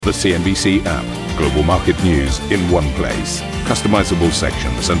The CNBC app. Global market news in one place. Customizable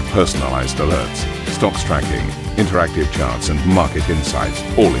sections and personalized alerts. Stocks tracking, interactive charts and market insights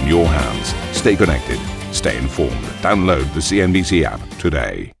all in your hands. Stay connected. Stay informed. Download the CNBC app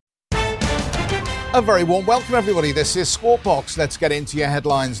today. A very warm welcome, everybody. This is Squawk Box. Let's get into your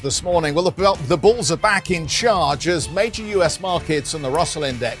headlines this morning. Well, the bulls are back in charge as major US markets and the Russell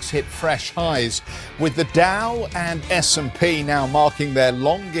Index hit fresh highs, with the Dow and S&P now marking their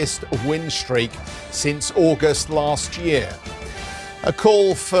longest win streak since August last year. A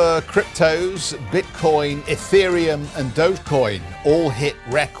call for cryptos, Bitcoin, Ethereum and Dogecoin all hit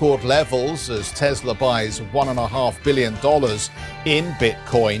record levels as Tesla buys $1.5 billion in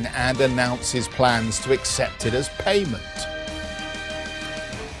Bitcoin and announces plans to accept it as payment.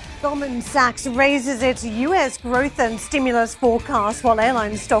 Goldman Sachs raises its US growth and stimulus forecast while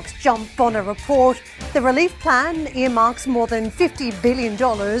airline stocks jump on a report. The relief plan earmarks more than $50 billion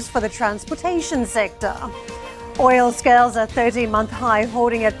for the transportation sector. Oil scales a 13-month high,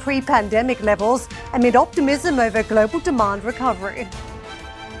 holding at pre-pandemic levels amid optimism over global demand recovery.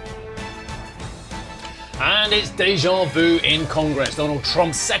 And it's deja vu in Congress. Donald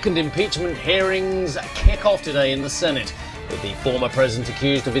Trump's second impeachment hearings kick off today in the Senate, with the former president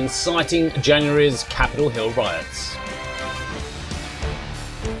accused of inciting January's Capitol Hill riots.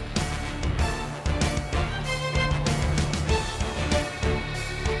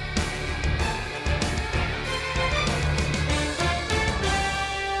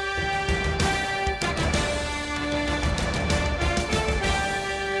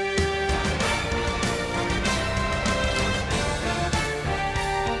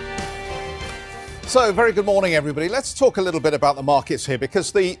 So, very good morning, everybody. Let's talk a little bit about the markets here,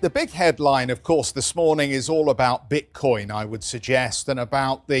 because the big headline, of course, this morning is all about Bitcoin, I would suggest, and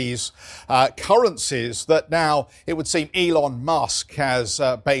about these currencies that now it would seem Elon Musk has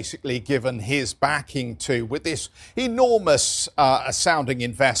basically given his backing to, with this enormous sounding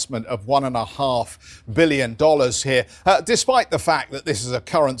investment of $1.5 billion here, despite the fact that this is a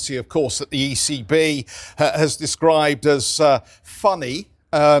currency, of course, that the ECB has described as funny.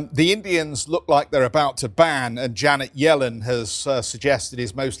 The Indians look like they're about to ban, and Janet Yellen has suggested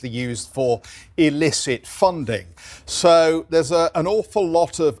is mostly used for illicit funding. So there's an awful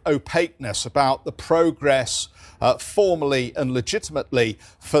lot of opaqueness about the progress formally and legitimately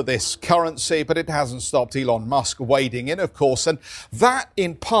for this currency, but it hasn't stopped Elon Musk wading in, of course, and that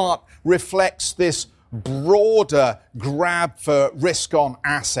in part reflects this broader grab for risk on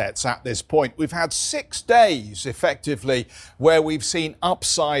assets at this point. We've had 6 days effectively where we've seen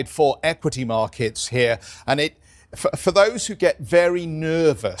upside for equity markets here, and for those who get very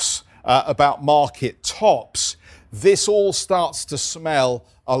nervous about market tops, this all starts to smell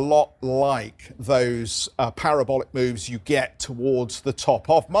a lot like those parabolic moves you get towards the top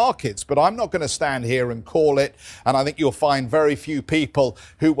of markets. But I'm not going to stand here and call it, and I think you'll find very few people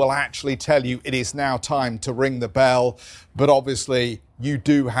who will actually tell you it is now time to ring the bell. But obviously, you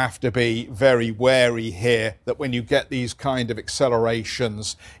do have to be very wary here that when you get these kind of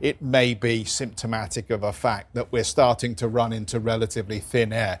accelerations, it may be symptomatic of a fact that we're starting to run into relatively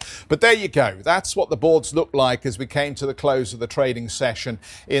thin air. But there you go. That's what the boards look like as we came to the close of the trading session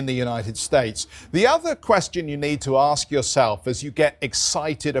in the United States. The other question you need to ask yourself as you get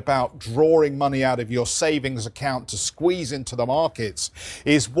excited about drawing money out of your savings account to squeeze into the markets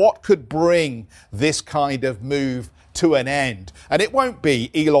is what could bring this kind of move to an end. And it won't be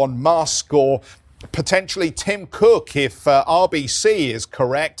Elon Musk or potentially Tim Cook if RBC is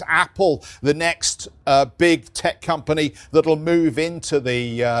correct. Apple, the next big tech company that'll move into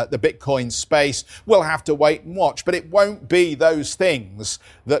the Bitcoin space. We'll have to wait and watch. But it won't be those things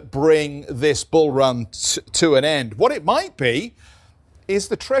that bring this bull run to an end. What it might be is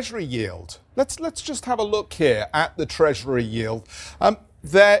the Treasury yield. Let's just have a look here at the Treasury yield.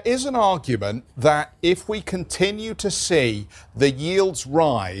 There is an argument that if we continue to see the yields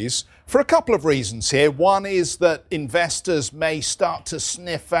rise, for a couple of reasons here. One is that investors may start to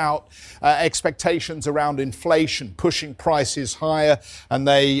sniff out expectations around inflation, pushing prices higher, and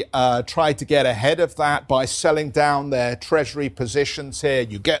they try to get ahead of that by selling down their Treasury positions here.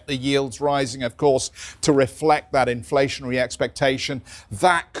 You get the yields rising, of course, to reflect that inflationary expectation.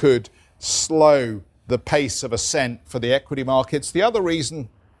 That could slow the pace of ascent for the equity markets. The other reason,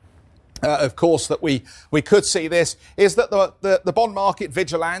 of course, that we could see this is that the bond market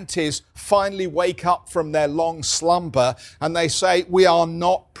vigilantes finally wake up from their long slumber and they say we are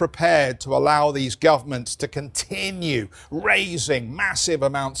not prepared to allow these governments to continue raising massive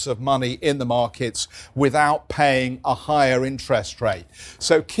amounts of money in the markets without paying a higher interest rate.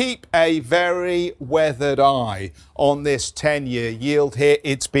 So keep a very weathered eye on this 10-year yield here.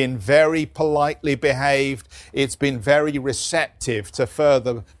 It's been very politely behaved. It's been very receptive to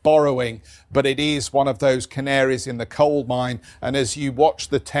further borrowing, but it is one of those canaries in the coal mine. And as you watch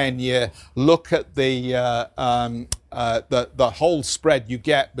the 10-year, look at the whole spread you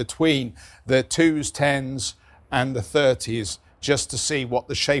get between the 2s, 10s and the 30s, just to see what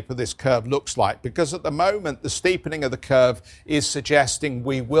the shape of this curve looks like. Because at the moment, the steepening of the curve is suggesting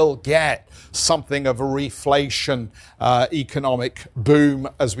we will get something of a reflation economic boom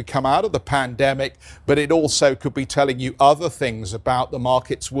as we come out of the pandemic, but it also could be telling you other things about the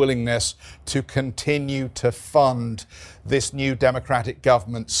market's willingness to continue to fund this new Democratic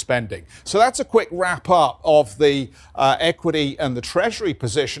government spending. So that's a quick wrap up of the equity and the Treasury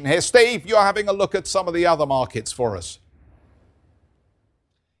position here. Steve, you're having a look at some of the other markets for us.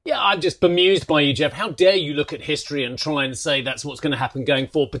 Yeah, I'm just bemused by you, Jeff. How dare you look at history and try and say that's what's going to happen going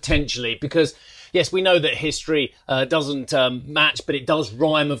forward potentially? Because, yes, we know that history doesn't match, but it does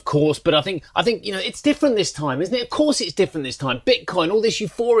rhyme, of course. But I think it's different this time, isn't it? Of course it's different this time. Bitcoin, all this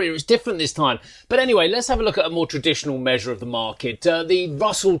euphoria, it's different this time. But anyway, let's have a look at a more traditional measure of the market. The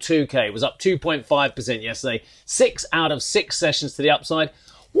Russell 2K was up 2.5% yesterday, 6 out of 6 sessions to the upside.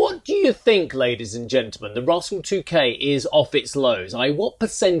 What do you think, ladies and gentlemen, the Russell 2K is off its lows? What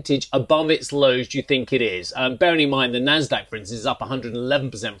percentage above its lows do you think it is? Bearing in mind the Nasdaq, for instance, is up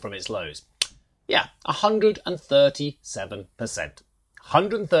 111% from its lows. Yeah, 137%.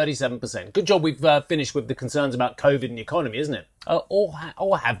 137%. Good job we've finished with the concerns about COVID and the economy, isn't it? Or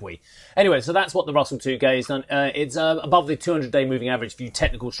have we? Anyway, so that's what the Russell 2K has done. It's above the 200-day moving average for you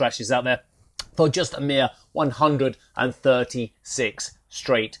technical strategists out there for just a mere 136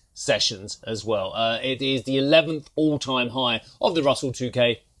 straight sessions as well. It is the 11th all-time high of the Russell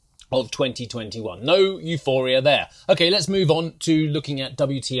 2K of 2021. No euphoria there. Okay, let's move on to looking at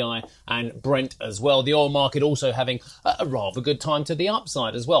WTI and Brent as well. The oil market also having a rather good time to the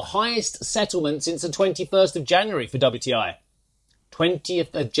upside as well. Highest settlement since the 21st of January for WTI.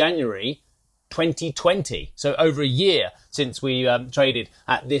 20th of January 2020. So over a year since we traded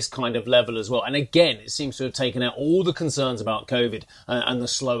at this kind of level as well. And again, it seems to have taken out all the concerns about COVID and the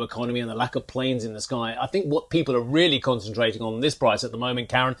slow economy and the lack of planes in the sky. I think what people are really concentrating on this price at the moment,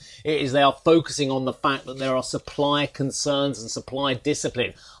 Karen, is they are focusing on the fact that there are supply concerns and supply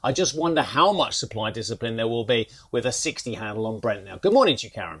discipline. I just wonder how much supply discipline there will be with a 60 handle on Brent now. Good morning to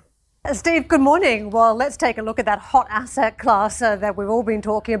you, Karen. Steve, good morning. Well, let's take a look at that hot asset class that we've all been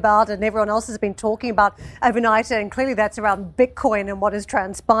talking about and everyone else has been talking about overnight. And clearly that's around Bitcoin and what has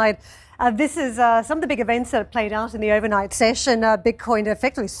transpired. This is some of the big events that have played out in the overnight session. Bitcoin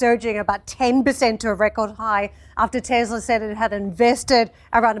effectively surging about 10% to a record high after Tesla said it had invested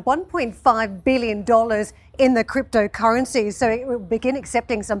around $1.5 billion in the cryptocurrency. So it will begin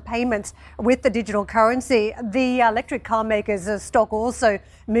accepting some payments with the digital currency. The electric car makers' stock also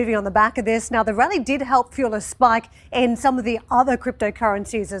moving on the back of this. Now, the rally did help fuel a spike in some of the other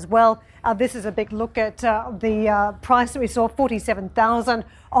cryptocurrencies as well. This is a big look at the price that we saw, 47,000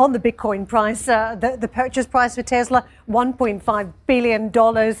 on the Bitcoin price. The purchase price for Tesla, $1.5 billion.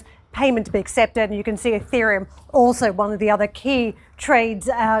 Payment to be accepted, and you can see Ethereum also one of the other key trades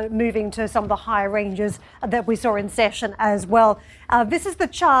moving to some of the higher ranges that we saw in session as well. This is the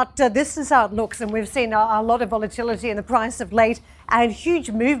chart. This is how it looks, and we've seen a lot of volatility in the price of late and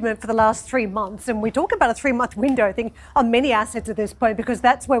huge movement for the last 3 months. And we talk about a 3-month window, I think, on many assets at this point, because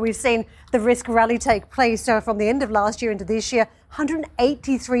that's where we've seen the risk rally take place. So from the end of last year into this year,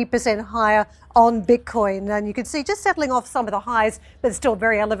 183% higher on Bitcoin. And you can see just settling off some of the highs, but still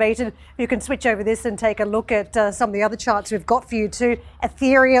very elevated. You can switch over this and take a look at some of the other charts we've got for you too.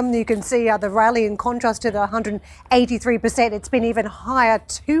 Ethereum, you can see the rally in contrast to the 183%. It's been even higher,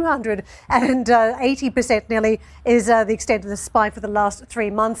 280% nearly is the extent of the spike for the last 3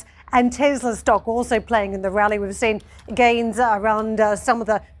 months. And Tesla stock also playing in the rally. We've seen gains around some of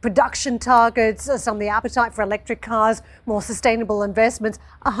the production targets, some of the appetite for electric cars, more sustainable investments,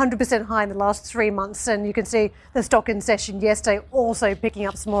 100% high in the last 3 months. And you can see the stock in session yesterday also picking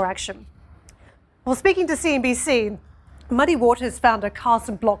up some more action. Well, speaking to CNBC, Muddy Waters founder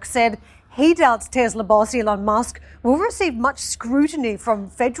Carson Block said he doubts Tesla boss Elon Musk will receive much scrutiny from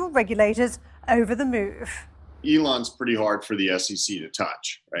federal regulators over the move. Elon's pretty hard for the SEC to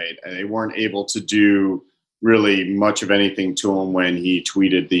touch, right? And they weren't able to do really much of anything to him when he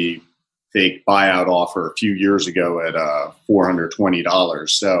tweeted the fake buyout offer a few years ago at $420.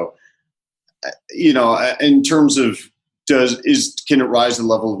 So, in terms of can it rise to the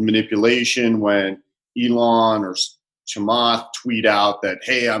level of manipulation when Elon or Chamath tweet out that,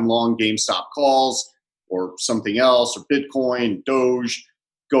 hey, I'm long GameStop calls or something else or Bitcoin, Doge,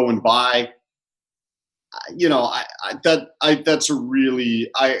 go and buy? that's a really,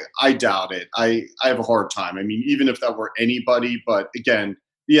 I doubt it. I have a hard time. I mean, even if that were anybody, but again,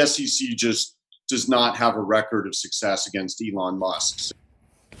 the SEC just does not have a record of success against Elon Musk.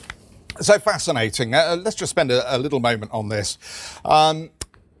 So fascinating. Let's just spend a little moment on this.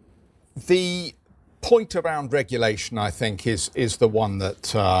 The point around regulation, I think, is the one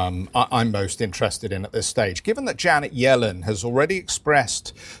that I'm most interested in at this stage. Given that Janet Yellen has already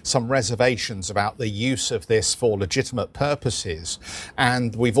expressed some reservations about the use of this for legitimate purposes,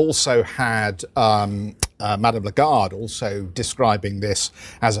 and we've also had Madame Lagarde also describing this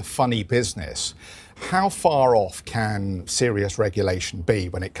as a funny business, how far off can serious regulation be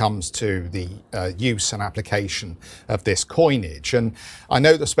when it comes to the use and application of this coinage? And I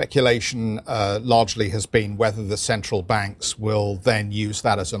know the speculation largely has been whether the central banks will then use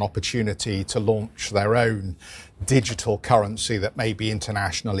that as an opportunity to launch their own digital currency that may be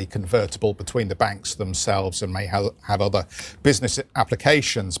internationally convertible between the banks themselves and may have other business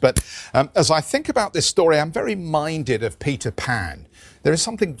applications. But as I think about this story, I'm very minded of Peter Pan. There is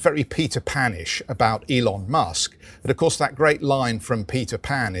something very Peter Pan-ish about Elon Musk. But of course, that great line from Peter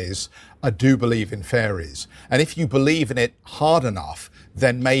Pan is, I do believe in fairies. And if you believe in it hard enough,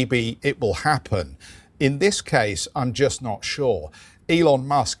 then maybe it will happen. In this case, I'm just not sure. Elon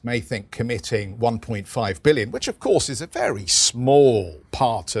Musk may think committing 1.5 billion, which of course is a very small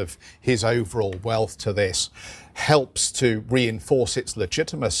part of his overall wealth to this, helps to reinforce its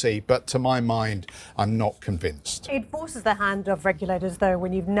legitimacy, but to my mind, I'm not convinced. It forces the hand of regulators, though,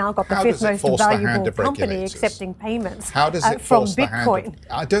 when you've now got the fifth most valuable company accepting payments from Bitcoin.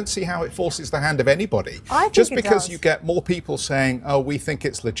 I don't see how it forces the hand of anybody. Just because you get more people saying, oh, we think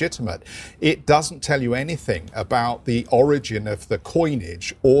it's legitimate, it doesn't tell you anything about the origin of the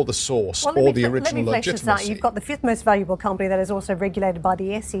coinage or the source or the original legitimacy. You've got the fifth most valuable company that is also regulated by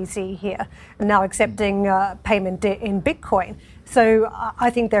the SEC here, and now accepting payment in Bitcoin. So I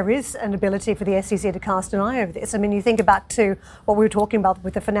think there is an ability for the SEC to cast an eye over this. I mean, you think about to what we were talking about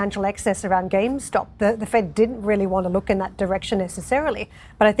with the financial excess around GameStop. The Fed didn't really want to look in that direction necessarily.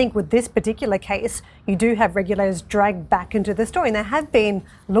 But I think with this particular case, you do have regulators dragged back into the story. And they have been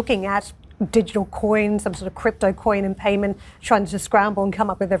looking at digital coin, some sort of crypto coin and payment, trying to scramble and come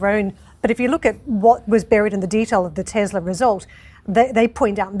up with their own. But if you look at what was buried in the detail of the Tesla result, they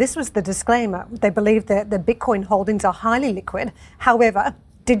point out, this was the disclaimer, they believe that the Bitcoin holdings are highly liquid. However,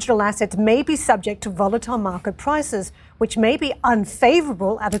 digital assets may be subject to volatile market prices, which may be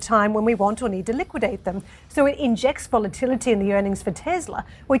unfavorable at a time when we want or need to liquidate them. So it injects volatility in the earnings for Tesla,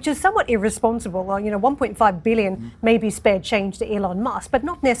 which is somewhat irresponsible. Well, 1.5 billion may be spared change to Elon Musk, but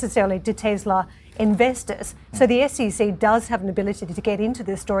not necessarily to Tesla investors. So the SEC does have an ability to get into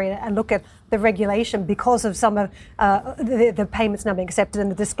this story and look at the regulation because of some of the payments now being accepted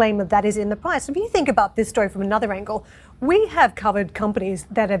and the disclaimer that is in the price. If you think about this story from another angle, we have covered companies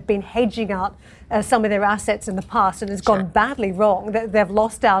that have been hedging out some of their assets in the past and has gone badly wrong. They've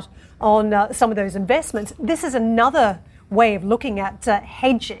lost out on some of those investments. This is another way of looking at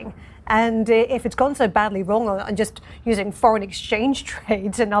hedging. And if it's gone so badly wrong on just using foreign exchange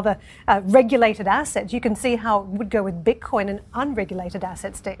trades and other regulated assets, you can see how it would go with Bitcoin and unregulated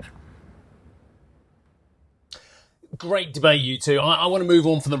assets, Steve. Great debate, you two. I want to move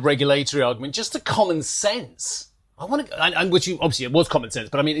on from the regulatory argument just to common sense. I want to, and which obviously it was common sense,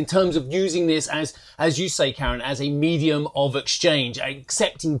 but I mean, in terms of using this as you say, Karen, as a medium of exchange,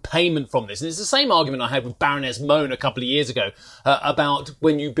 accepting payment from this. And it's the same argument I had with Baroness Moan a couple of years ago about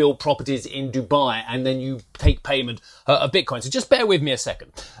when you build properties in Dubai and then you take payment of Bitcoin. So just bear with me a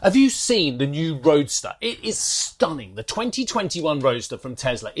second. Have you seen the new Roadster? It is stunning. The 2021 Roadster from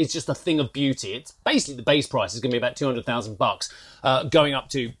Tesla is just a thing of beauty. It's basically the base price is going to be about $200,000, going up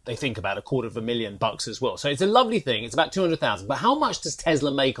to, they think, about $250,000 as well. So it's a lovely thing. It's about 200,000. But how much does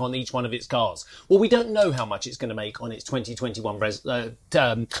Tesla make on each one of its cars? Well, we don't know how much it's going to make on its 2021 Roadster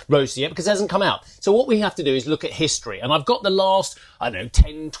yet because it hasn't come out. So what we have to do is look at history. And I've got the last,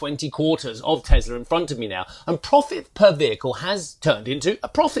 10, 20 quarters of Tesla in front of me now. And profit per vehicle has turned into a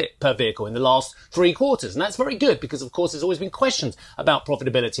profit per vehicle in the last 3 quarters. And that's very good because, of course, there's always been questions about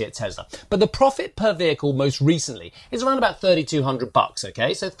profitability at Tesla. But the profit per vehicle most recently is around about $3,200,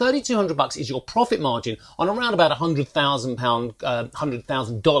 okay? So $3,200 is your profit margin on around about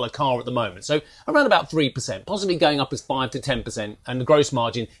 $100,000 car at the moment. So around about 3%, possibly going up as 5 to 10%, and the gross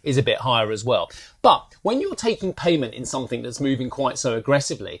margin is a bit higher as well. But when you're taking payment in something that's moving quite so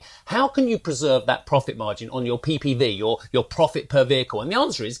aggressively, how can you preserve that profit margin on your PPV, your profit per vehicle? And the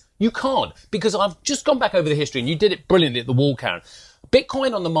answer is you can't, because I've just gone back over the history, and you did it brilliantly at the wall, Karen.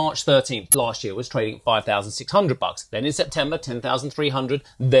 Bitcoin on the March 13th last year was trading at $5,600. Then in September, 10,300.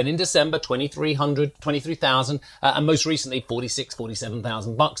 Then in December, 23,000. And most recently,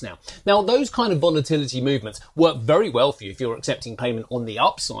 47,000 bucks now. Now, those kind of volatility movements work very well for you if you're accepting payment on the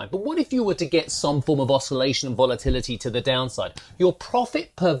upside. But what if you were to get some form of oscillation and volatility to the downside? Your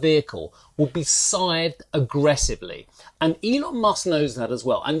profit per vehicle would be sized aggressively. And Elon Musk knows that as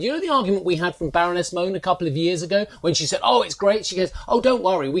well. And you know the argument we had from Baroness Moan a couple of years ago when she said, oh, it's great. She goes, oh, don't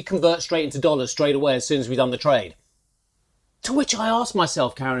worry. We convert straight into dollars straight away as soon as we've done the trade. To which I asked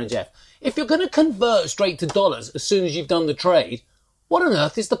myself, Karen and Jeff, if you're going to convert straight to dollars as soon as you've done the trade, what on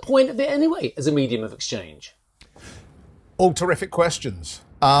earth is the point of it anyway as a medium of exchange? All terrific questions.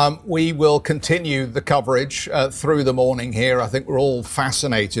 We will continue the coverage through the morning here. I think we're all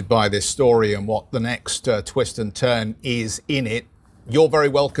fascinated by this story and what the next twist and turn is in it. You're very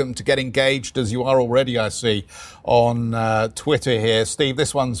welcome to get engaged, as you are already, I see, on Twitter here. Steve,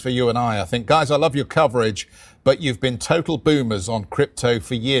 this one's for you and I think. Guys, I love your coverage, but you've been total boomers on crypto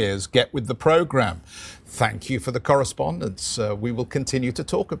for years. Get with the program. Thank you for the correspondence. We will continue to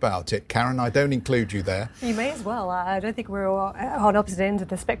talk about it. Karen, I don't include you there. You may as well. I don't think we're on opposite ends of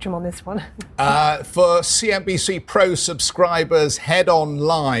the spectrum on this one. For CNBC Pro subscribers, head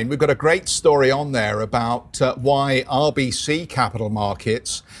online. We've got a great story on there about why RBC Capital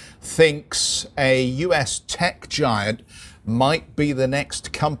Markets thinks a US tech giant might be the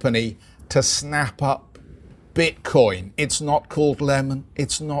next company to snap up Bitcoin. It's not called lemon.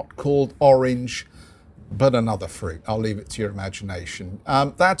 It's not called orange. But another fruit. I'll leave it to your imagination.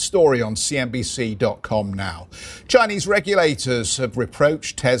 That story on CNBC.com now. Chinese regulators have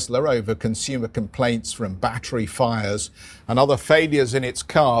reproached Tesla over consumer complaints from battery fires and other failures in its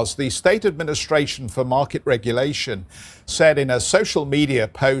cars. The State Administration for Market Regulation said in a social media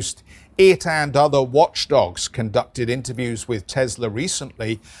post, it and other watchdogs conducted interviews with Tesla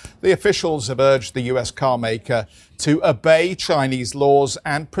recently. The officials have urged the US car maker to obey Chinese laws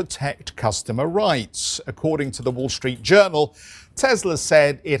and protect customer rights. According to the Wall Street Journal, Tesla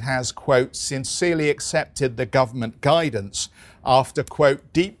said it has, quote, sincerely accepted the government guidance after,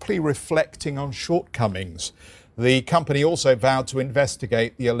 quote, deeply reflecting on shortcomings. The company also vowed to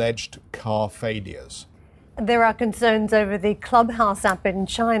investigate the alleged car failures. There are concerns over the Clubhouse app in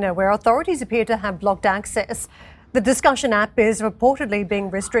China, where authorities appear to have blocked access. The discussion app is reportedly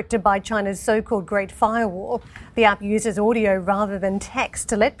being restricted by China's so-called Great Firewall. The app uses audio rather than text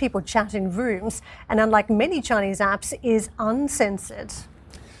to let people chat in rooms, and unlike many Chinese apps, is uncensored.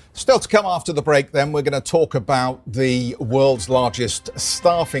 Still to come after the break, then, we're going to talk about the world's largest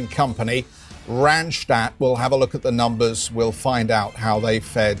staffing company, Randstad. We'll have a look at the numbers. We'll find out how they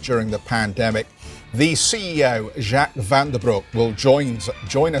fared during the pandemic. The CEO, Jacques van den Broek, will join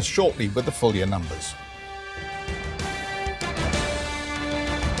us shortly with the full year numbers.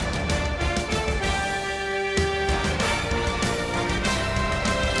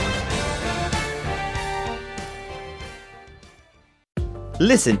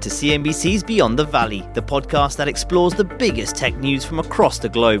 Listen to CNBC's Beyond the Valley, the podcast that explores the biggest tech news from across the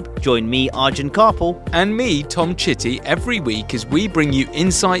globe. Join me, Arjun Karpal. And me, Tom Chitty, every week as we bring you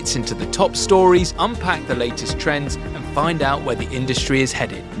insights into the top stories, unpack the latest trends, and find out where the industry is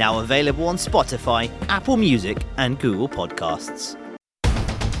headed. Now available on Spotify, Apple Music, and Google Podcasts.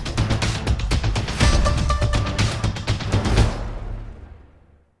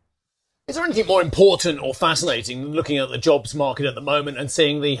 Is there anything more important or fascinating than looking at the jobs market at the moment and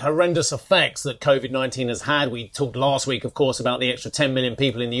seeing the horrendous effects that COVID-19 has had? We talked last week, of course, about the extra 10 million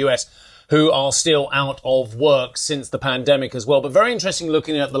people in the US who are still out of work since the pandemic as well. But very interesting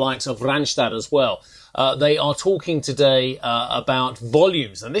looking at the likes of Randstad as well. They are talking today about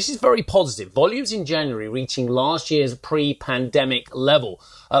volumes, and this is very positive. Volumes in January reaching last year's pre-pandemic level.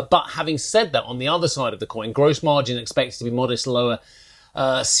 But having said that, on the other side of the coin, gross margin expected to be modestly lower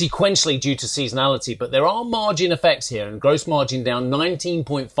sequentially due to seasonality, but there are margin effects here, and gross margin down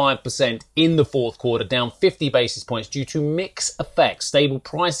 19.5% in the fourth quarter, down 50 basis points due to mix effects. Stable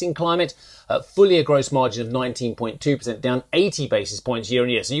pricing climate, full year gross margin of 19.2%, down 80 basis points year on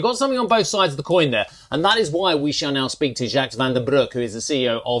year. So you've got something on both sides of the coin there, and that is why we shall now speak to Jacques van den Broek, who is the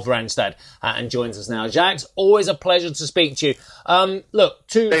CEO of Randstad, and joins us now. Jacques, always a pleasure to speak to you. Look,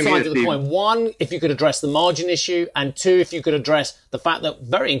 two sides of the coin. One, if you could address the margin issue, and two, if you could address the fact that,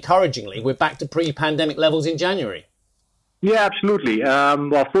 very encouragingly, we're back to pre-pandemic levels in January. Yeah, absolutely.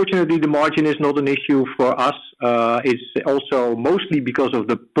 Well, fortunately, the margin is not an issue for us. It's also mostly because of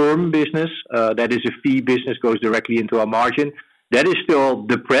the perm business. That is a fee business, goes directly into our margin. That is still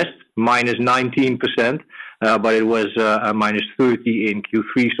depressed, minus 19%. but it was minus 30 in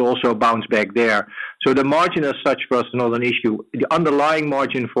Q3, so also a bounce back there. So the margin as such for us is not an issue. The underlying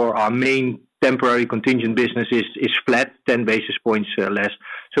margin for our main temporary contingent business is flat, 10 basis points less.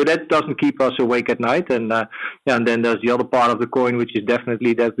 So that doesn't keep us awake at night. And then there's the other part of the coin, which is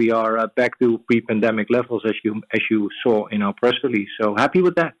definitely that we are back to pre-pandemic levels, as you saw in our press release. So happy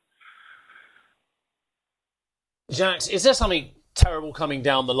with that. Jacques, is there something terrible coming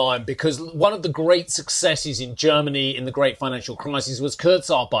down the line? Because one of the great successes in Germany in the great financial crisis was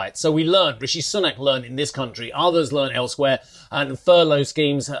Kurzarbeit. So we learned, Rishi Sunak learned in this country, others learned elsewhere, and furlough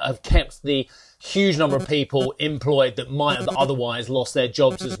schemes have kept the huge number of people employed that might have otherwise lost their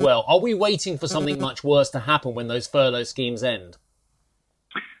jobs as well. Are we waiting for something much worse to happen when those furlough schemes end?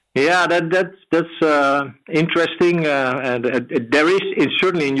 Yeah, that's interesting. And there is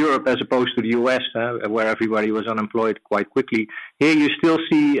certainly in Europe, as opposed to the US, where everybody was unemployed quite quickly. Here you still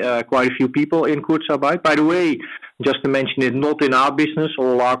see quite a few people in Kurzarbeit. By the way, just to mention it, not in our business.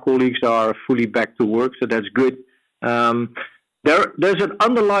 All our colleagues are fully back to work, so that's good. There's an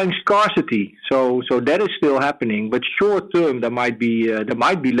underlying scarcity, so that is still happening. But short term, there might be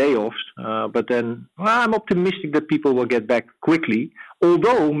layoffs. But then I'm optimistic that people will get back quickly.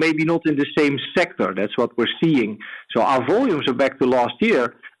 Although maybe not in the same sector. That's what we're seeing. So our volumes are back to last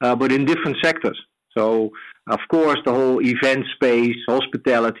year, but in different sectors. So, of course, the whole event space,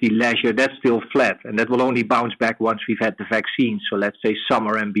 hospitality, leisure, that's still flat. And that will only bounce back once we've had the vaccine. So let's say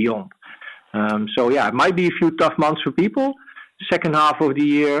summer and beyond. It might be a few tough months for people. Second half of the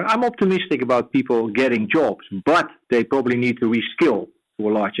year, I'm optimistic about people getting jobs. But they probably need to reskill to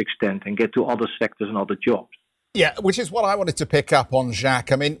a large extent and get to other sectors and other jobs. Yeah, which is what I wanted to pick up on,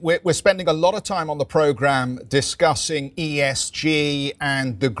 Jacques. I mean, we're spending a lot of time on the programme discussing ESG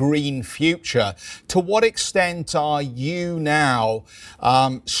and the green future. To what extent are you now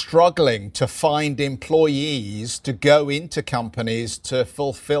struggling to find employees to go into companies to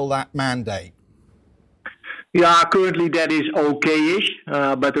fulfil that mandate? Yeah, currently that is okay-ish,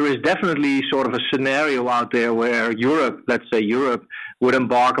 but there is definitely sort of a scenario out there where Europe, would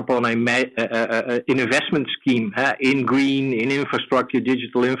embark upon an investment scheme in green, in infrastructure,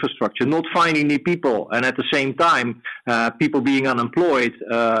 digital infrastructure, not finding new people, and at the same time, people being unemployed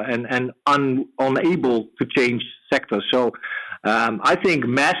and unable to change sectors. So I think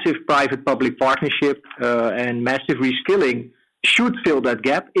massive private-public partnership and massive reskilling should fill that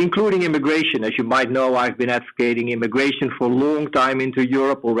gap, including immigration. As you might know, I've been advocating immigration for a long time into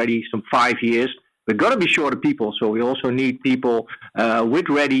Europe, already some 5 years. We've got to be short of people, so we also need people with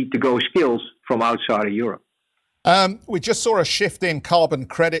ready-to-go skills from outside of Europe. We just saw a shift in carbon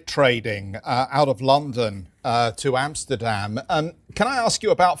credit trading out of London to Amsterdam. Can I ask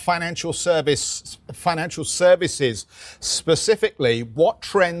you about financial services specifically? What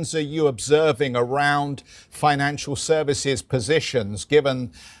trends are you observing around financial services positions,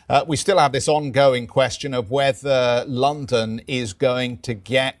 given we still have this ongoing question of whether London is going to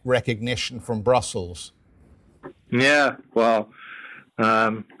get recognition from Brussels? Yeah, well,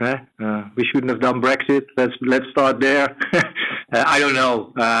 we shouldn't have done Brexit. Let's start there. I don't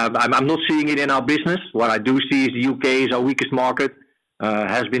know. I'm not seeing it in our business. What I do see is the UK is our weakest market.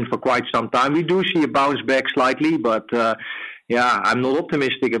 Has been for quite some time. We do see a bounce back slightly, but I'm not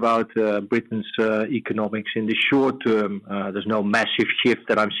optimistic about Britain's economics in the short term. There's no massive shift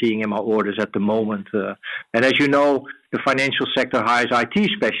that I'm seeing in my orders at the moment. And as you know, the financial sector hires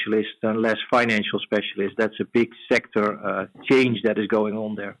IT specialists and less financial specialists. That's a big sector change that is going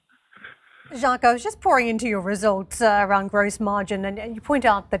on there. Jacques, I was just pouring into your results around gross margin, and you point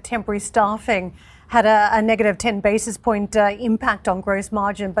out that temporary staffing had a negative 10 basis point impact on gross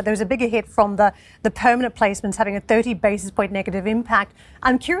margin, but there was a bigger hit from the permanent placements having a 30 basis point negative impact.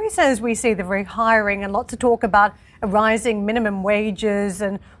 I'm curious, as we see the rehiring and lots of talk about rising minimum wages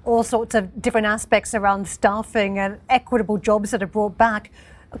and all sorts of different aspects around staffing and equitable jobs that are brought back,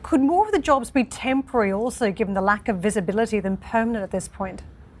 could more of the jobs be temporary also, given the lack of visibility, than permanent at this point?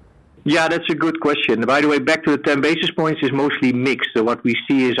 Yeah, that's a good question. By the way, back to the 10 basis points is mostly mixed. So what we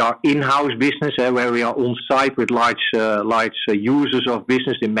see is our in-house business, where we are on site with large users of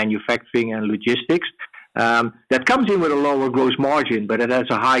business in manufacturing and logistics. That comes in with a lower gross margin, but it has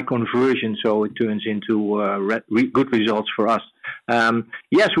a high conversion, so it turns into good results for us.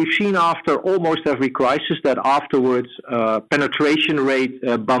 Yes, we've seen after almost every crisis that afterwards penetration rate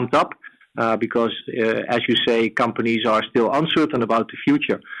bumped up because, as you say, companies are still uncertain about the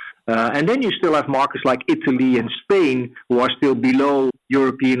future. And then you still have markets like Italy and Spain who are still below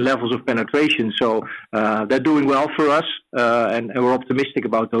European levels of penetration. So they're doing well for us, and we're optimistic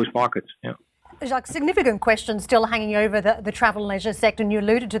about those markets. Yeah. Jacques, significant questions still hanging over the travel and leisure sector, and you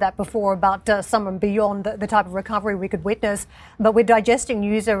alluded to that before about summer and beyond, the type of recovery we could witness. But we're digesting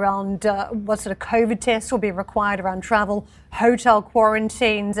news around what sort of COVID tests will be required around travel, hotel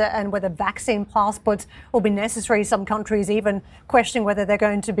quarantines, and whether vaccine passports will be necessary. Some countries even questioning whether they're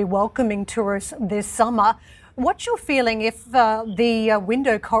going to be welcoming tourists this summer. What's your feeling if the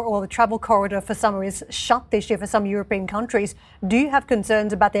window or the travel corridor for summer is shut this year for some European countries? Do you have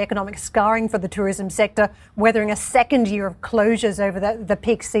concerns about the economic scarring for the tourism sector, weathering a second year of closures over the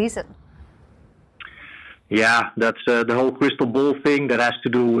peak season? Yeah, that's the whole crystal ball thing that has to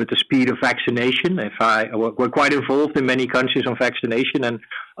do with the speed of vaccination. We're quite involved in many countries on vaccination, and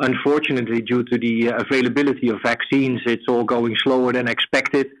unfortunately, due to the availability of vaccines, it's all going slower than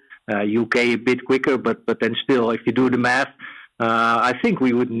expected. UK a bit quicker, but then still, if you do the math, I think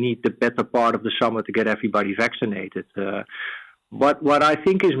we would need the better part of the summer to get everybody vaccinated. But what I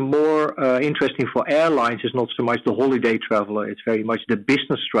think is more interesting for airlines is not so much the holiday traveler, it's very much the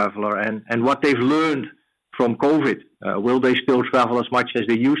business traveler and what they've learned from COVID. Will they still travel as much as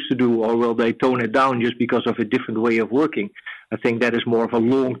they used to do, or will they tone it down just because of a different way of working? I think that is more of a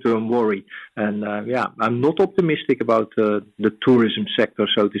long-term worry. And I'm not optimistic about the tourism sector,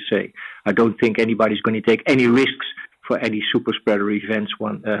 so to say. I don't think anybody's going to take any risks for any super spreader events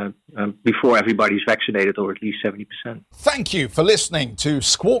before everybody's vaccinated, or at least 70%. Thank you for listening to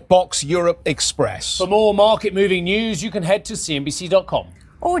Squawk Box Europe Express. For more market-moving news, you can head to cnbc.com.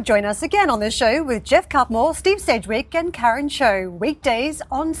 Or join us again on the show with Jeff Cutmore, Steve Sedgwick and Karen Cho, weekdays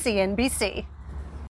on CNBC.